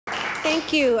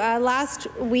Thank you. Last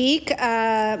week,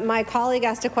 my colleague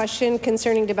asked a question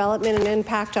concerning development and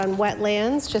impact on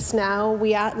wetlands. Just now,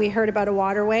 we heard about a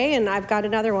waterway, and I've got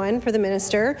another one for the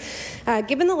minister.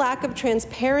 Given the lack of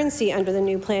transparency under the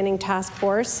new planning task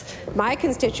force, my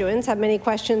constituents have many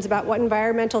questions about what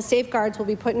environmental safeguards will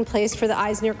be put in place for the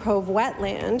Eisner Cove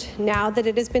Wetland now that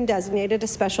it has been designated a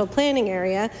special planning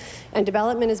area and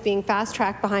development is being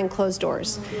fast-tracked behind closed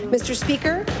doors. Mr.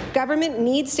 Speaker, government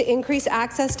needs to increase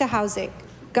access to housing.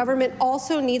 Government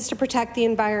also needs to protect the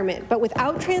environment, but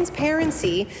without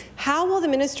transparency, how will the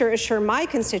minister assure my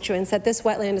constituents that this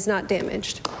wetland is not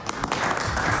damaged?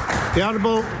 The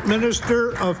Honourable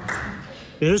Minister of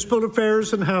Municipal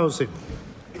Affairs and Housing.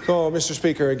 So, Mr.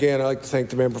 Speaker, again, I'd like to thank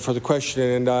the member for the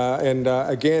question. And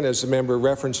again, as the member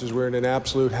references, we're in an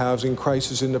absolute housing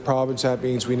crisis in the province. That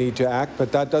means we need to act,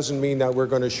 but that doesn't mean that we're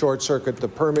going to short-circuit the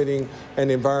permitting and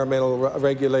environmental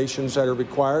regulations that are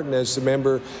required. And as the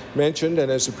member mentioned,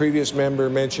 and as the previous member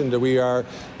mentioned, that we are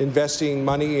investing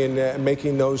money in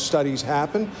making those studies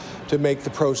happen to make the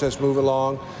process move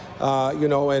along. You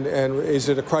know, and is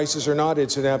it a crisis or not?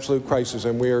 It's an absolute crisis,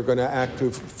 and we are going to act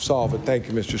to solve it. Thank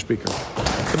you, Mr. Speaker.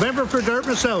 The member for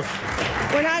Dartmouth South.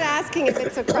 We're not asking if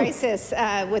it's a crisis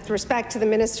with respect to the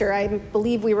minister. I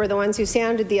believe we were the ones who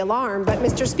sounded the alarm. But,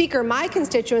 Mr. Speaker, my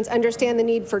constituents understand the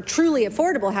need for truly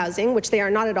affordable housing, which they are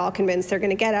not at all convinced they're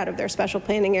going to get out of their special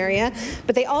planning area.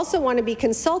 But they also want to be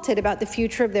consulted about the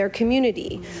future of their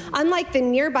community. Unlike the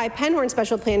nearby Penhorn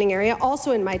special planning area,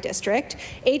 also in my district,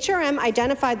 HRM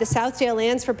identified the Southdale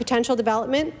lands for potential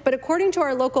development, but according to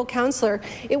our local councillor,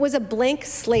 it was a blank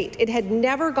slate. It had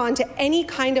never gone to any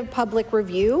kind of public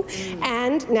review,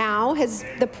 and now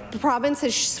the province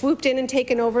has swooped in and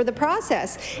taken over the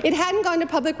process. It hadn't gone to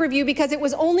public review because it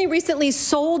was only recently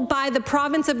sold by the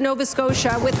province of Nova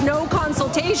Scotia with no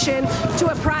consultation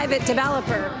to a private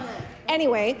developer.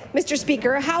 Anyway, Mr.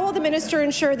 Speaker, how will the minister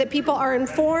ensure that people are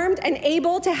informed and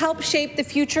able to help shape the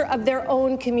future of their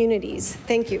own communities?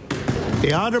 Thank you.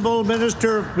 The Honourable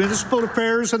Minister of Municipal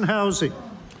Affairs and Housing.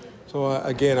 So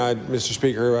again, Mr.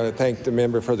 Speaker, I thank the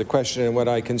member for the question, and what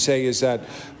I can say is that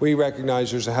we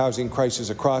recognize there's a housing crisis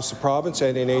across the province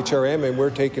and in HRM, and we're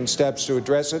taking steps to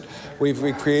address it. We've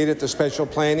created the special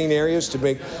planning areas to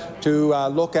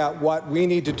look at what we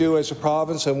need to do as a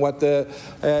province and what the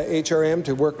HRM,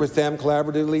 to work with them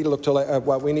collaboratively, look to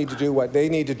what we need to do, what they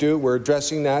need to do. We're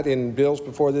addressing that in bills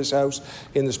before this House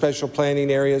in the special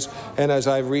planning areas, and as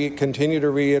I continue to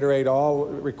reiterate, all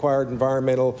required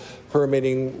environmental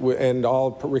permitting and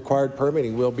all required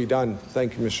permitting will be done.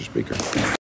 Thank you, Mr. Speaker.